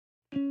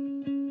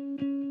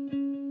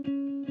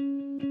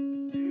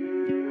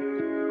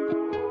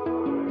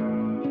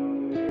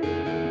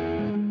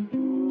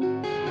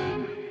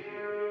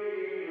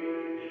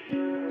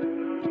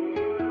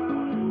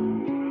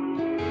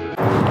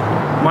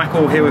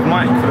back all here with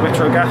Mike for the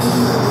Metrogas,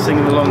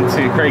 singing along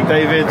to Craig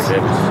David.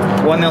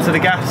 1-0 to the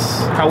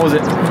Gas. How was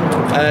it?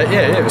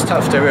 Yeah, it was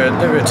tough. They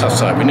were a tough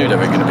side. We knew they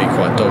were going to be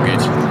quite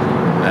dogged,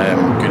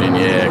 good in the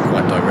air,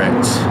 quite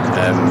direct,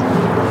 and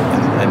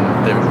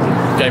they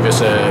gave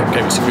us a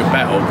good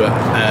battle. But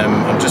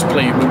I'm just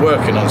pleased. We're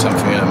working on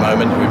something at the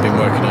moment. We've been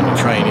working on the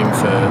training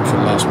for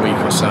the last week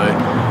or so.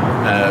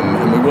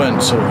 And we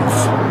weren't sort of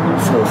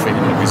forfeiting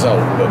the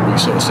result, but we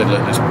sort of said,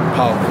 look, as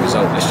part of the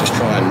result, let's just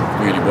try and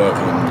really work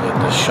on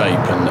the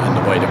shape and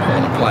the way that we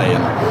want to play.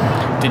 And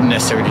didn't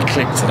necessarily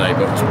click today,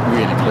 but I was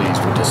really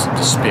pleased with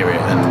the spirit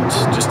and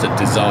just the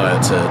desire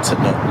to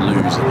not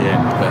lose at the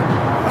end. But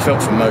I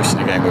felt for most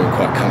of the game we were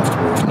quite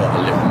comfortable, if not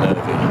a little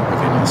nervy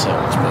within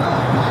ourselves. But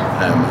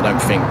I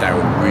don't think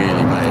Daryl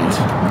really made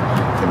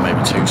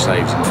maybe 2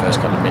 saves in the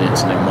first couple of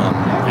minutes and then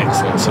 1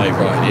 excellent save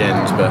right at the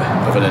end, but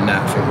other than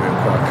that I think we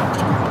were quite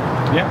comfortable.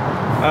 Yeah.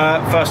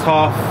 First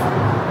half,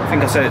 I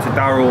think I said it to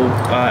Daryl,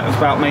 it was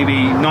about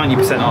maybe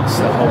 90% us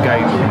the whole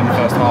game in the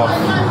first half.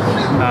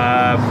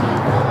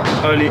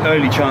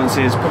 Early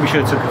chances, probably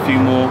should have took a few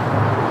more,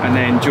 and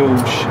then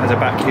George has a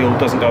back heel,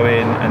 doesn't go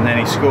in, and then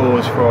he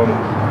scores from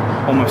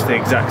almost the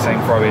exact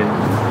same throw in.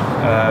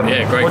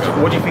 Yeah, great.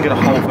 What do you think of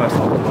the whole first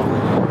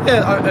half?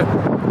 Yeah,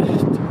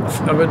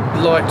 I would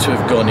like to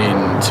have gone in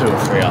 2 or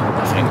 3 up.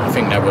 I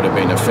think that would have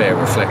been a fair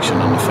reflection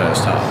on the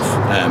first half.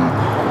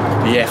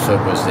 The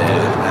effort was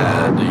there.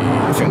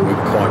 I think we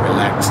were quite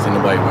relaxed in the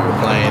way we were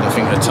playing. I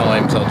think at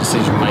times our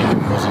decision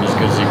making wasn't as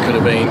good as it could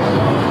have been.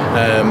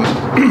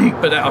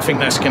 But I think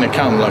that's going to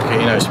come. Like,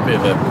 you know, it's a bit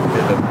of a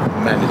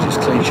manager's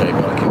cliche,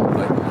 but I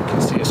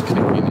can see us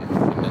clicking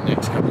in the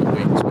next couple of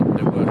weeks.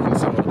 They're working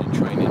so hard in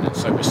training and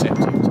so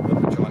receptive to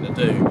what we're trying to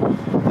do.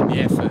 And the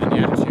effort and the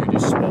attitude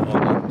is spot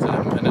on.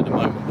 And at the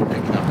moment we're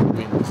picking up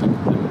wins and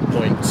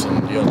points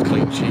and the odd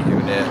clean sheet here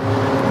and there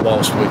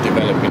whilst we're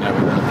developing how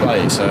we want to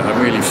play. So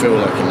I really feel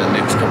like in the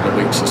next couple of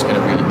weeks it's going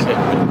to really click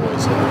with the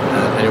boys,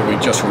 and it'll be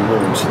just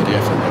rewards for the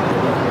effort.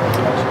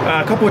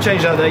 A couple of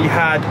changes out there. You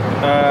had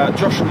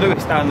Josh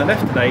Lewis down the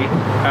left today.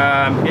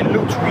 It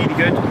looked really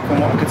good from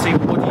what I could see.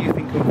 What do you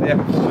think of their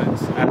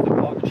performance as a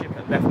partnership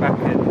at left back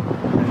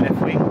and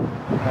left wing?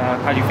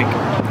 How do you think?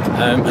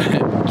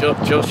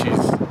 Josh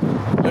is...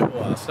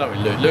 I'll start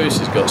with Lewis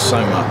has got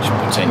so much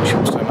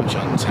potential, so much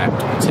untapped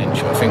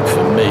potential. I think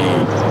for me,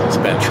 it's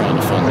about trying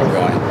to find the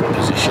right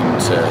position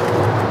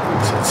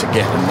to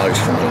get the most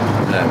from him.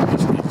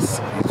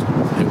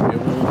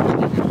 He'll always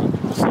give you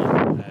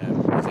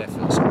 100%. His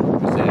efforts are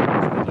always there.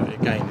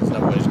 Again, there's no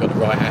one who's got the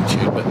right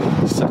attitude, but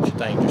he's such a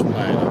dangerous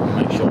player. I can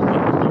make sure he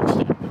makes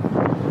it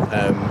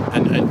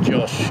happen. And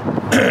Josh,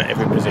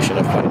 every position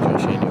I've played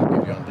Josh in, he'll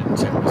give you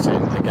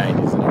 110%. Again,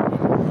 he's an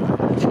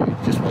attitude.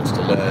 He just wants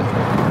to learn.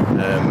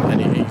 And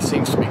he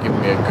seems to be giving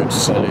me a good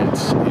solid, 8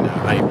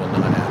 or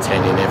 9 out of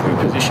 10 in every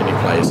position he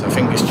plays. I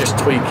think it's just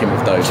tweaking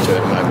with those two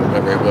at the moment,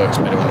 whether it works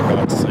better on the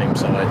right, same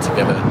side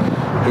together,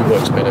 who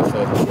works better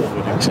further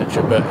forward,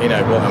 etc. But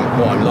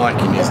what I'm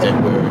liking is that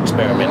we're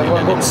experimenting,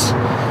 and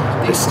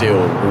it's still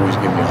always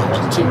giving me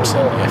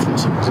 102%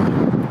 efforts.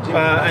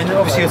 And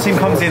obviously your team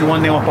comes in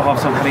 1-0 up at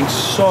half time, having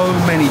so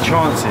many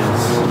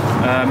chances.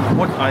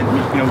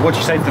 What do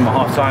you say to them at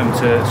half time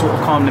to sort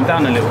of calm them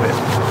down a little bit?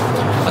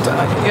 I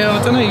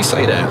don't know how you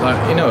say that.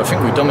 I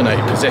think we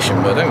dominated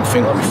possession, but I don't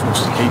think we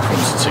forced the keeper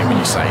into too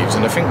many saves.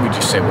 And I think we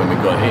just said when we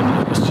got in,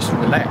 let's just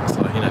relax.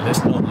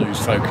 Let's not lose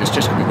focus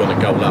just because we've got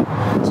a goal up.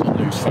 Let's not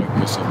lose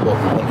focus of what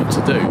we wanted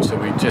to do. So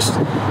we just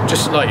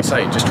like you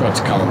say, just tried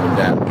to calm them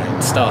down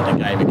again. Start the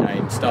game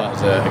again. Start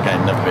as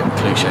another bit of a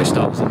cliche.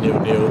 Start as a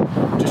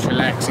 0-0. Just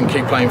relax and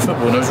keep playing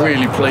football. And I was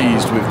really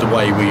pleased with the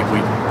way we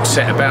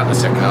set about the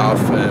second half.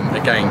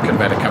 Again, could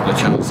have had a couple of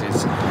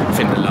chances. I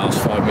think the last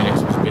 5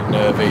 minutes was a bit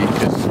nervy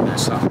because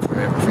Sutton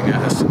threw everything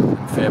at us and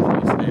fair play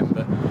to them.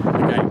 But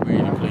again,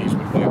 really pleased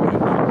with the way we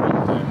went.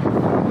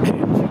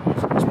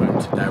 I spoke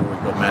to Daryl, we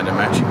got man of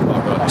match,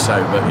 quite rightly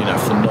so. But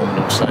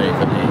phenomenal save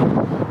at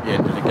the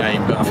end of the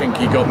game. But I think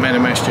he got man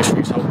of match just for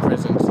his whole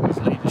presence and his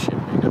leadership. I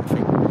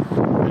think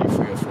only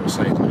 3 or 4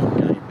 saves in the whole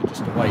game, but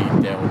just the way he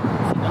dealt with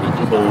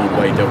the ball, the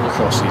way he dealt with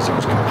crosses, he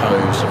was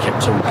composed, he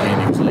kept talking,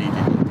 he was leading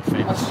the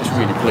defence. Just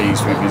really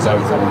pleased with his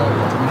overall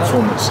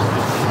performance.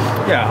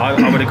 Yeah,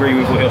 I would agree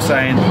with what you're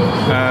saying.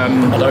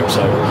 I hope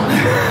so.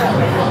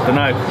 Don't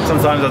know.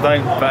 Sometimes I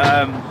don't.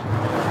 But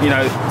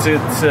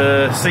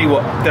to see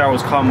what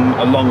Daryl's come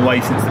a long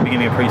way since the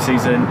beginning of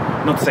pre-season.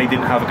 Not to say he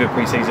didn't have a good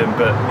pre-season,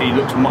 but he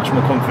looked much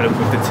more confident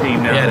with the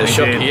team now. He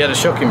had a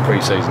shocking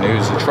pre-season. He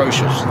was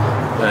atrocious.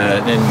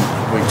 Then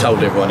we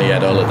told everyone he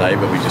had holiday,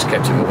 but we just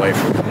kept him away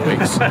for a couple of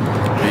weeks.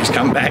 He's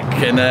come back,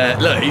 and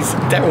look,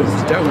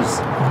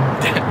 Daryl's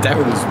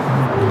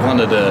one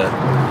of the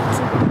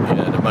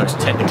most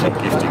technically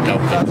gifted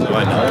goalkeepers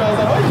I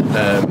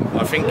know.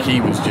 I think he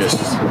was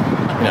just,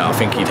 I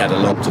think he'd had a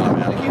long time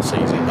out of the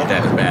season. He'd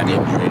had a bad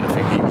injury, and I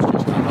think he was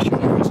just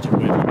unsure as to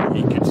whether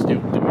he could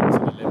still do it to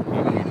the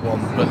level he'd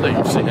want. But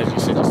as you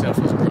said yourself,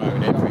 he's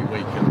grown every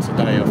week, and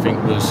today I think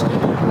was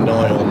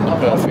nigh on the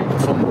perfect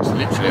performance.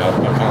 Literally, I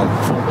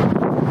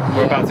can't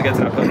we're about to get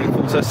to that perfect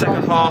form. So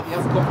second half,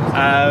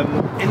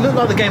 it looked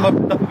like the game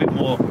opened up a bit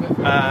more.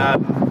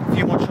 A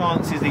few more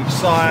chances each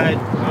side.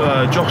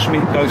 Josh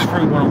Smith goes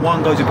through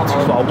one-on-one, goes a bit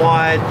too far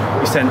wide.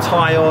 You send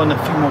Ty on,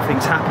 a few more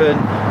things happen,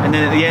 and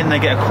then at the end they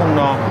get a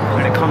corner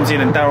and it comes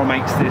in and Daryl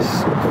makes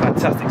this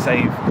fantastic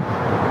save.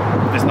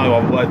 There's no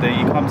other word there.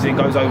 He comes in,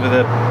 goes over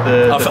the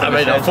I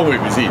thought it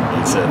was in.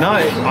 No,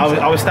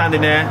 I was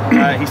standing there.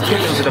 He's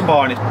tipped onto the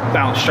bar and it's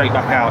bounced straight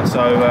back out.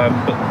 So,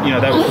 but you know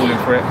they were calling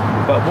for it.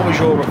 But what was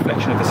your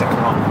reflection of the second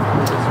half?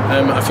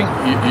 I think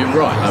you're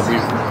right.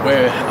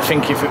 I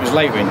think if it was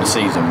later in the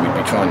season, we'd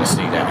be trying to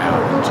see that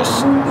out and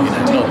just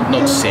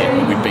not sit.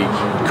 We'd be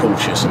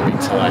cautious and be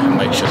tight and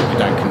make sure that we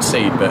don't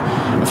concede. But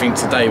I think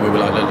today we were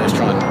like, look, let's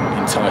try and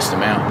entice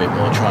them out a bit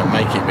more, try and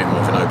make it a bit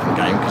more of an open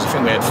game, because I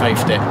think we had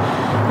faith that,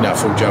 I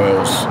thought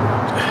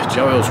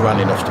Joel's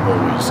running off the ball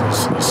is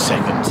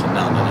second to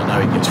none, and I know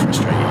he gets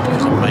frustrated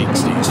because he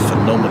makes these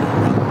phenomenal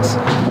runs,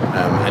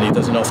 and he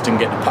doesn't often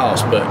get the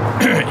pass, but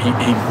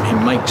he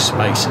makes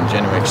space and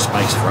generates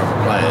space for other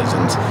players,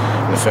 and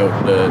I felt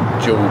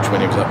George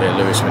when he was up there,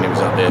 Lewis when he was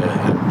up there,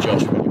 and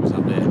Josh when he was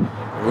up there,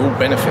 we're all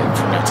benefiting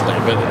from that today.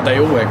 But they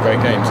all had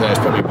great games.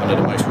 It's probably one of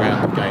the most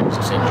rounded games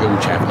I've seen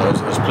George have, and I was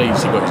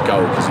pleased he got his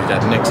goal because he'd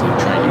had an excellent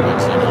training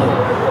Wednesday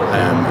night,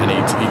 and he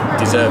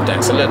deserved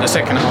that. So the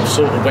second half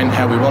sort of went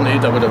how we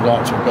wanted. I would have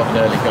liked to have got an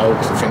early goal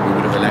because I think we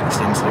would have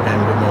relaxed into the game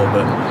a bit more,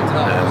 but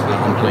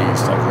I'm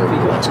pleased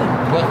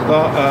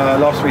overall.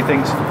 Last three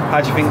things.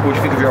 What do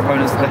you think of your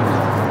opponents today?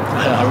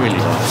 I really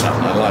like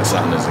Sutton. I like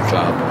Sutton as a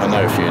club. I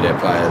know a few of their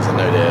players. I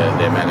know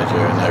their manager.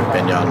 I know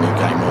Ben Young, who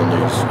came on.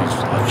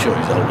 I'm sure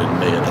he's older than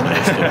me. I don't know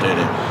if he's still doing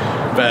it.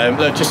 But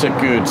look, just a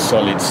good,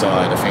 solid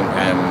side. I think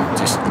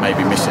just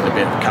maybe missing a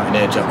bit of cutting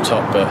edge up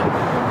top, but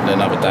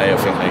another day I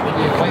think they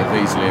could have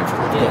easily have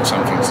got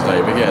something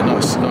today. But yeah,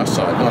 nice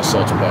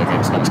side to play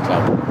against. Nice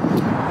club.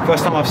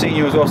 First time I've seen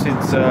you as well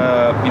since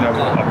I've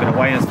been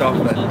away and stuff.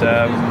 And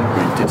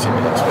we did see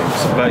me last week.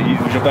 So. But it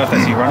was your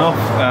birthday, so you run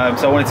off.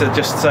 So I wanted to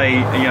just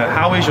say,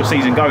 how is your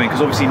season going?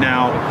 Because obviously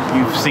now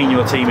you've seen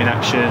your team in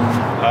action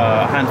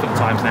a handful of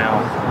times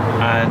now,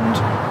 and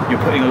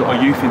you're putting a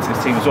youth into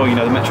this team as well.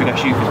 The Metrogas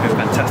youth has been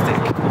fantastic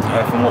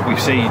from what we've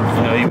seen.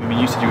 Even when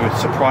you said you were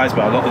surprised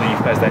by a lot of the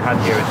youth players they had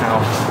here, and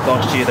how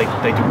last year they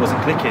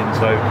wasn't clicking.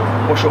 So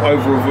what's your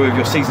overall view of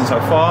your season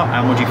so far,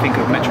 and what do you think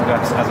of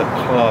Metrogas as a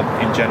club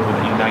in general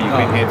that now you've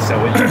been here to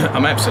sell in?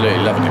 I'm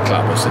absolutely loving the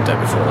club. I've said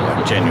that before.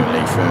 Like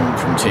genuinely, from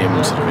Tim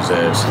to the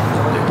reserves,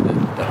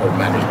 the whole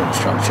management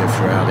structure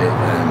throughout it.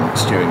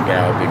 Stu and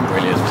Gal have been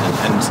brilliant,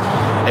 and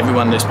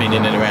everyone that's been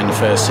in and around the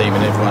first team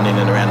and everyone in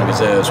and around the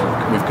reserves,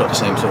 we've got the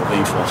same sort of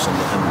ethos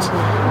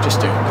and just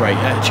a great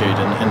attitude.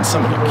 And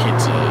some of the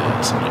kids, all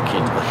the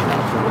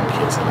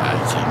kids are like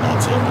 18,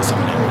 19, but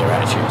some of them, their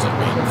attitudes have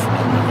been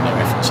phenomenal, and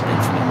their efforts have been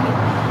phenomenal.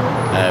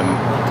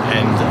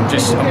 And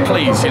I'm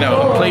pleased.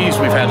 I'm pleased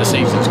with how the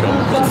season's gone,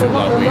 because I feel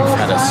like we've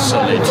had a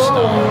solid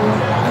start.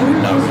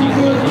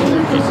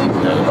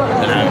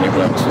 It only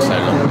works for so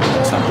long.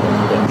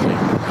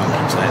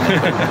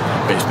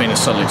 But it's been a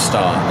solid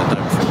start, and I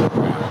don't feel like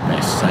we're at our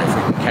best. So if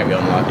we can carry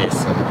on like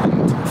this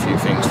and a few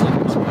things fall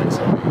into place,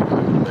 I'll be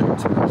looking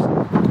to us.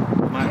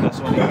 Mate, that's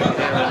all you got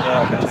here, and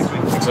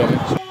Thanks so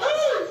much.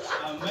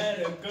 I met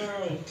a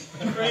girl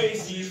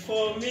crazy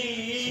for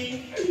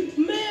me.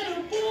 Met a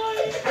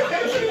boy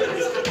crazy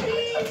for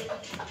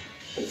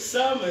me.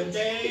 Summer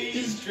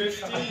days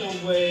drifting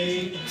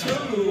away to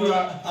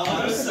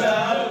on a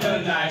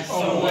summer night.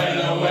 Oh, when,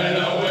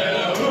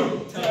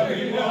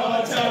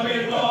 tell me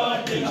more,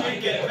 did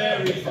you get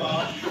very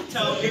far?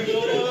 Tell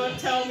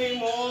me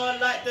more,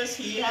 like does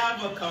he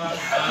have a car?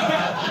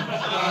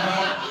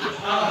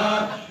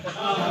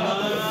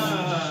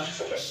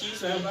 She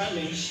ran by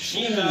me,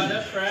 she got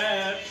a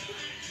crab.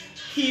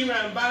 He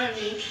ran by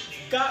me,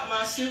 got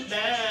my suit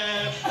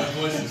down.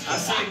 I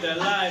saved her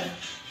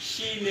life.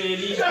 She nearly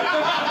he showed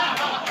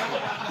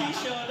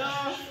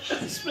off,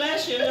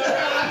 splashing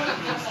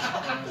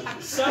around.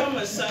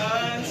 Summer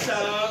sun,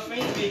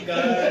 something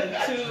begun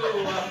to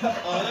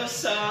on a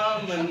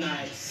summer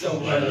night. So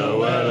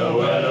well.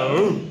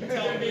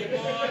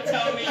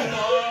 Tell me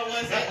more,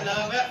 was it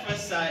love at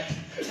first sight?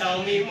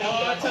 Tell me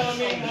more,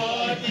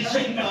 did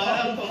she put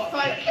up a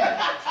fight?